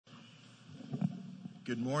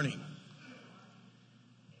Good morning.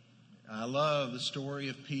 I love the story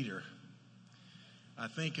of Peter. I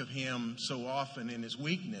think of him so often in his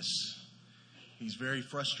weakness. He's very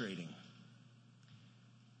frustrating,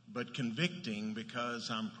 but convicting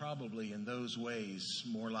because I'm probably in those ways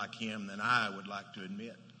more like him than I would like to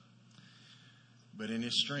admit. But in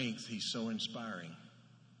his strength, he's so inspiring.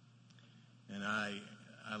 And I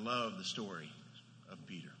love the story of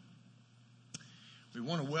Peter. We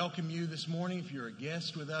want to welcome you this morning. If you're a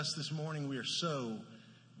guest with us this morning, we are so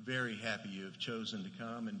very happy you have chosen to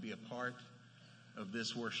come and be a part of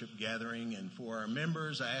this worship gathering. And for our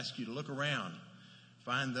members, I ask you to look around,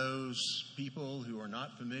 find those people who are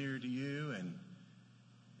not familiar to you,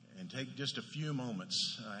 and take just a few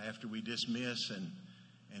moments after we dismiss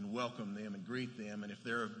and welcome them and greet them. And if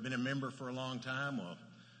they've been a member for a long time, well,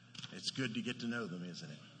 it's good to get to know them, isn't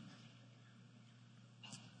it?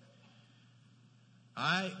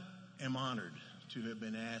 I am honored to have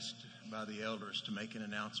been asked by the elders to make an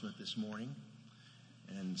announcement this morning.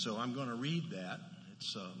 And so I'm going to read that.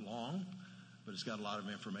 It's long, but it's got a lot of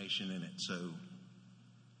information in it. So,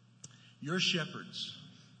 your shepherds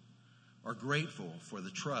are grateful for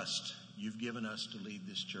the trust you've given us to lead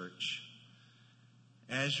this church.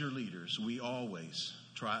 As your leaders, we always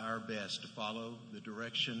try our best to follow the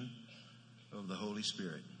direction of the Holy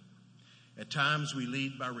Spirit. At times, we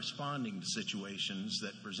lead by responding to situations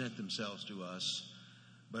that present themselves to us,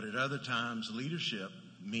 but at other times, leadership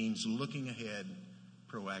means looking ahead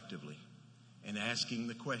proactively and asking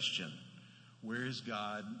the question, where is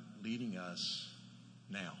God leading us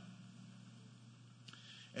now?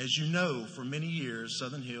 As you know, for many years,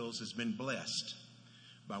 Southern Hills has been blessed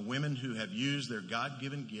by women who have used their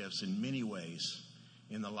God-given gifts in many ways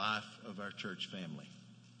in the life of our church family.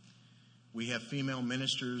 We have female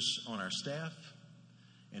ministers on our staff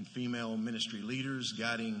and female ministry leaders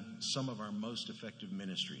guiding some of our most effective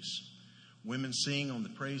ministries. Women sing on the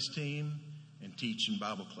praise team and teach in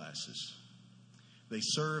Bible classes. They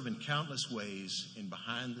serve in countless ways in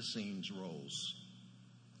behind-the-scenes roles.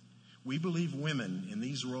 We believe women in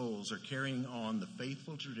these roles are carrying on the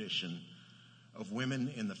faithful tradition of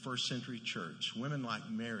women in the first century church, women like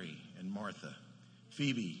Mary and Martha,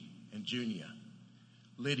 Phoebe and Junia,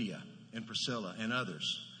 Lydia and Priscilla and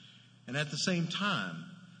others. And at the same time,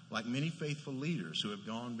 like many faithful leaders who have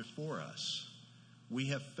gone before us, we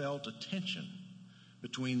have felt a tension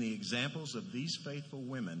between the examples of these faithful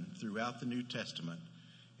women throughout the New Testament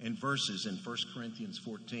and verses in 1 Corinthians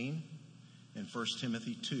 14 and 1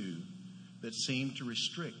 Timothy 2 that seem to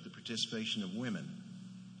restrict the participation of women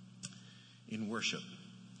in worship.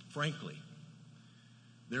 Frankly,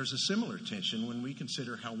 there's a similar tension when we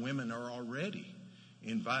consider how women are already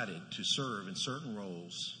invited to serve in certain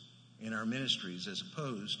roles in our ministries as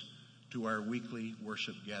opposed to our weekly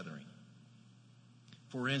worship gathering.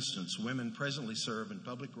 For instance, women presently serve in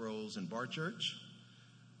public roles in Bar Church,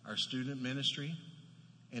 our student ministry,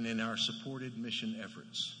 and in our supported mission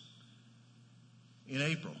efforts. In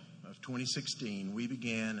April of 2016, we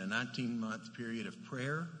began a 19-month period of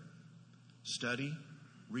prayer, study,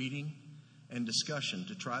 reading, and discussion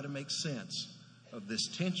to try to make sense of this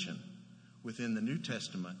tension within the New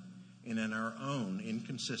Testament and in our own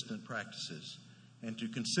inconsistent practices, and to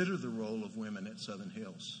consider the role of women at Southern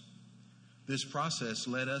Hills. This process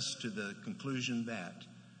led us to the conclusion that,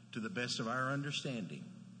 to the best of our understanding,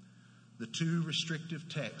 the two restrictive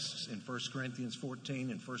texts in 1 Corinthians 14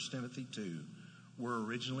 and 1 Timothy 2 were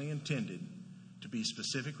originally intended to be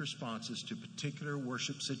specific responses to particular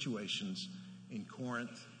worship situations in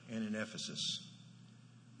Corinth and in Ephesus.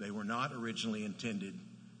 They were not originally intended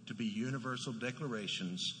to be universal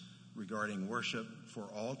declarations regarding worship for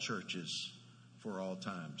all churches for all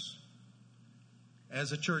times.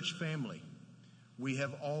 As a church family, we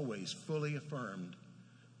have always fully affirmed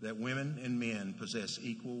that women and men possess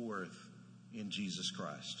equal worth in Jesus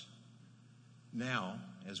Christ. Now,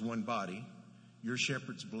 as one body, your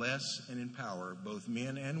shepherds bless and empower both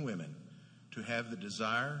men and women to have the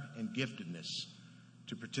desire and giftedness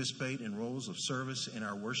to participate in roles of service in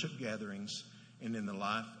our worship gatherings and in the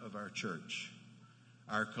life of our church.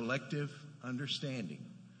 Our collective understanding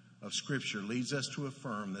of Scripture leads us to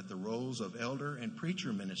affirm that the roles of elder and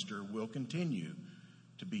preacher minister will continue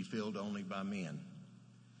to be filled only by men.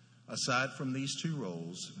 Aside from these two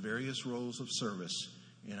roles, various roles of service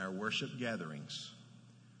in our worship gatherings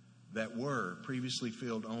that were previously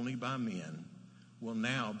filled only by men will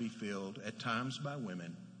now be filled at times by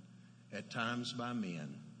women, at times by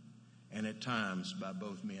men, and at times by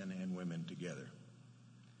both men and women together.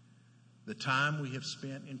 The time we have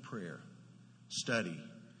spent in prayer, study,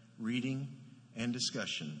 reading, and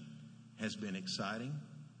discussion has been exciting,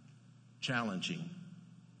 challenging,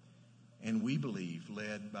 and we believe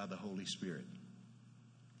led by the Holy Spirit.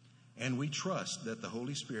 And we trust that the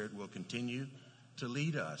Holy Spirit will continue to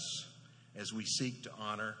lead us as we seek to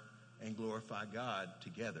honor and glorify God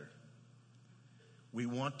together. We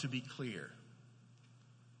want to be clear.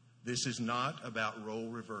 This is not about role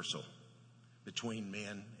reversal between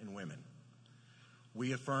men and women.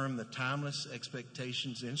 We affirm the timeless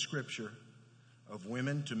expectations in Scripture of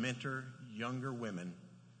women to mentor younger women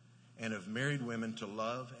and of married women to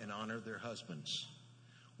love and honor their husbands.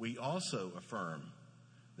 We also affirm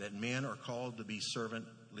that men are called to be servant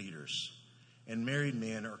leaders, and married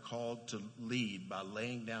men are called to lead by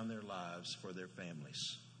laying down their lives for their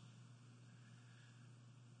families.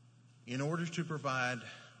 In order to provide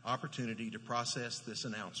opportunity to process this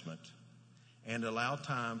announcement and allow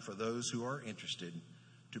time for those who are interested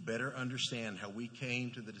to better understand how we came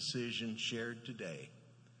to the decision shared today,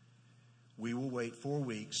 we will wait 4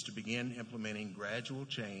 weeks to begin implementing gradual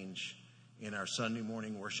change in our Sunday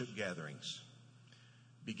morning worship gatherings.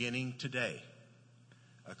 Beginning today,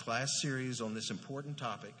 a class series on this important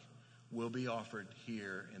topic will be offered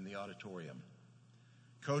here in the auditorium,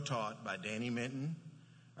 co-taught by Danny Minton,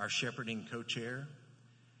 our shepherding co-chair,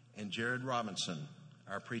 and Jared Robinson,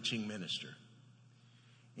 our preaching minister.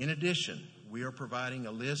 In addition, we are providing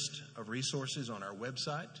a list of resources on our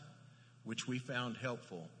website, which we found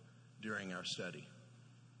helpful during our study.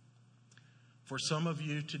 For some of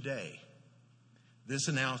you today, this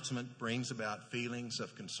announcement brings about feelings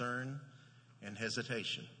of concern and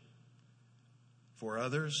hesitation. For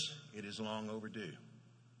others, it is long overdue.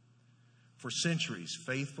 For centuries,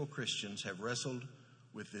 faithful Christians have wrestled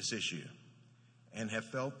with this issue and have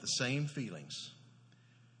felt the same feelings.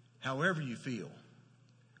 However you feel,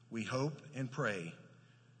 we hope and pray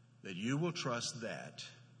that you will trust that,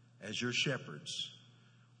 as your shepherds,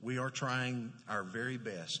 we are trying our very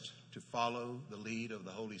best to follow the lead of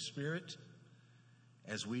the Holy Spirit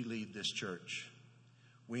as we lead this church.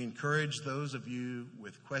 We encourage those of you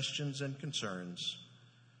with questions and concerns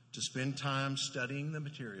to spend time studying the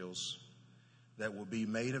materials that will be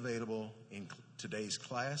made available in today's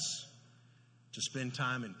class, to spend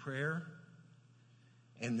time in prayer,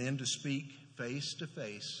 and then to speak face to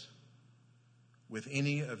face with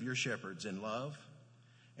any of your shepherds in love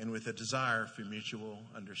and with a desire for mutual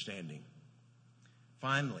understanding.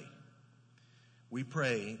 Finally, we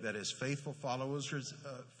pray that as faithful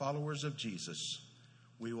followers of Jesus,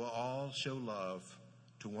 we will all show love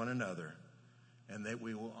to one another and that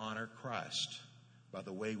we will honor Christ by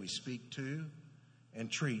the way we speak to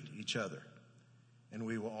and treat each other. And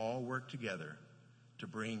we will all work together to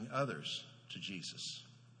bring others to Jesus.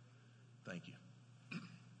 Thank you.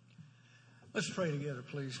 Let's pray together,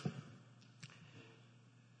 please.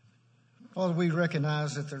 Father, we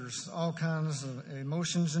recognize that there's all kinds of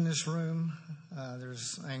emotions in this room.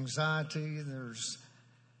 There's anxiety, there's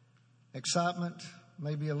excitement,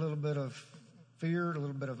 maybe a little bit of fear, a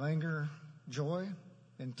little bit of anger, joy,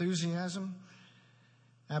 enthusiasm,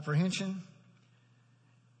 apprehension.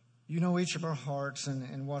 You know each of our hearts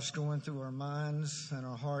and what's going through our minds and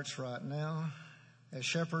our hearts right now. As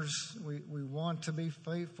shepherds, we want to be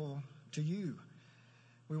faithful to you.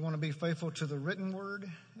 We want to be faithful to the written word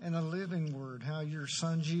and the living word, how your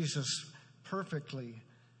son Jesus perfectly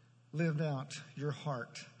lived out your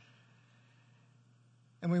heart.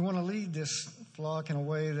 And we want to lead this flock in a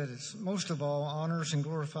way that is most of all honors and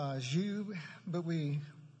glorifies you, but we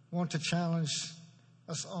want to challenge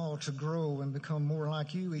us all to grow and become more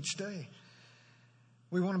like you each day.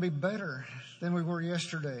 We want to be better than we were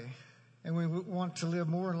yesterday, and we want to live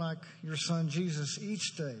more like your son Jesus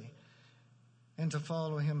each day and to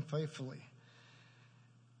follow him faithfully.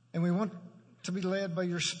 And we want to be led by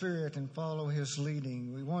your Spirit and follow his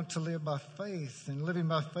leading. We want to live by faith, and living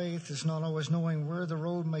by faith is not always knowing where the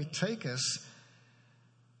road may take us,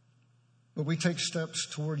 but we take steps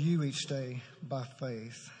toward you each day by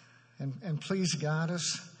faith. And please guide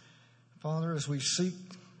us, Father, as we seek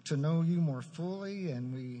to know you more fully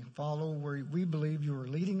and we follow where we believe you are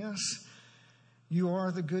leading us. You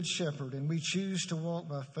are the good shepherd, and we choose to walk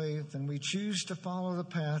by faith, and we choose to follow the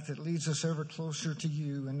path that leads us ever closer to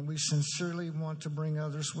you, and we sincerely want to bring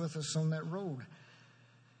others with us on that road.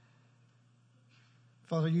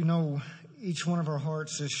 Father, you know each one of our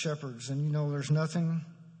hearts as shepherds, and you know there's nothing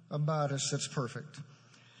about us that's perfect,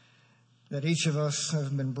 that each of us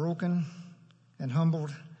have been broken and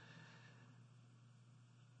humbled,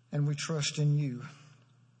 and we trust in you.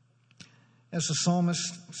 As the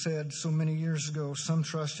psalmist said so many years ago, some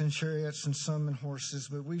trust in chariots and some in horses,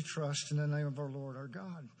 but we trust in the name of our Lord our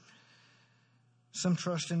God. Some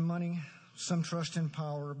trust in money, some trust in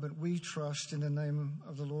power, but we trust in the name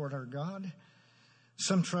of the Lord our God.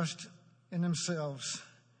 Some trust in themselves,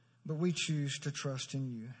 but we choose to trust in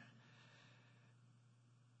you.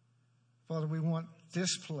 Father, we want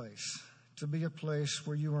this place to be a place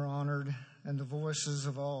where you are honored and the voices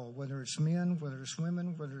of all, whether it's men, whether it's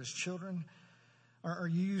women, whether it's children, are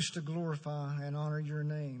used to glorify and honor your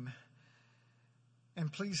name.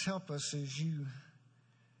 And please help us as you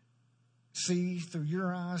see through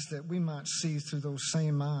your eyes that we might see through those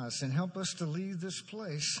same eyes. And help us to leave this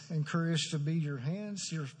place encouraged to be your hands,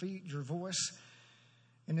 your feet, your voice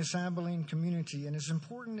in this Abilene community. And as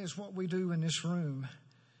important as what we do in this room,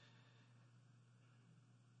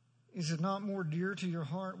 is it not more dear to your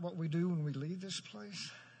heart what we do when we leave this place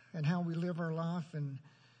and how we live our life and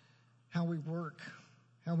how we work,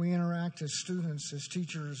 how we interact as students, as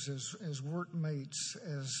teachers, as workmates,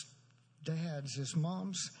 as dads, as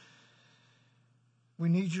moms? We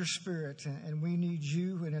need your Spirit, and we need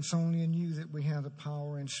you, and it's only in you that we have the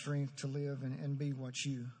power and strength to live and be what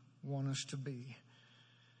you want us to be.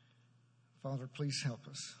 Father, please help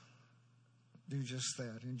us do just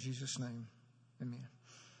that. In Jesus' name, amen.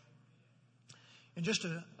 In just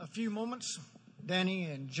a few moments, Danny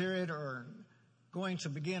and Jared are going to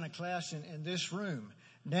begin a class in this room.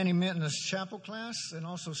 Danny Minton's chapel class and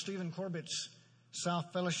also Stephen Corbett's South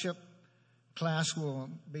Fellowship class will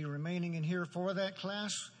be remaining in here for that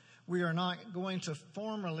class. We are not going to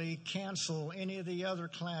formally cancel any of the other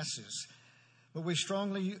classes, but we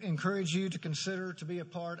strongly encourage you to consider to be a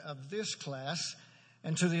part of this class.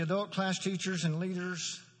 And to the adult class teachers and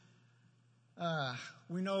leaders,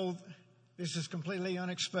 we know this is completely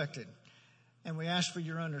unexpected, and we ask for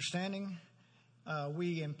your understanding.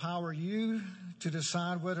 We empower you to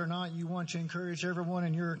decide whether or not you want to encourage everyone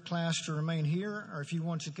in your class to remain here, or if you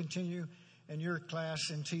want to continue in your class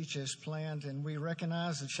and teach as planned. And we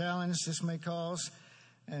recognize the challenge this may cause,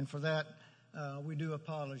 and for that, we do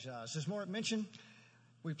apologize. As Mark mentioned,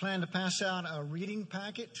 we plan to pass out a reading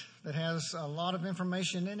packet that has a lot of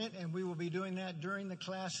information in it, and we will be doing that during the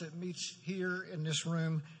class that meets here in this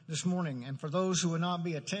room this morning. And for those who will not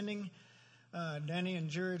be attending Danny and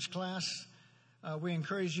Jared's class, we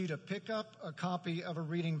encourage you to pick up a copy of a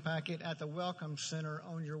reading packet at the Welcome Center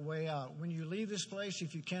on your way out. When you leave this place,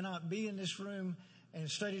 if you cannot be in this room and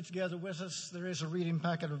study together with us, there is a reading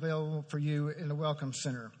packet available for you in the Welcome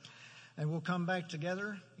Center. And we'll come back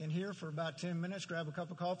together in here for about 10 minutes, grab a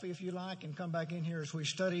cup of coffee if you like, and come back in here as we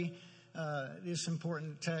study this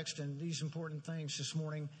important text and these important things this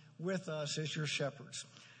morning with us as your shepherds.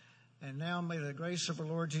 And now may the grace of our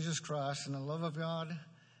Lord Jesus Christ and the love of God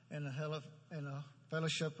and the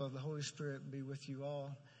fellowship of the Holy Spirit be with you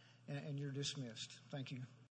all, and you're dismissed. Thank you.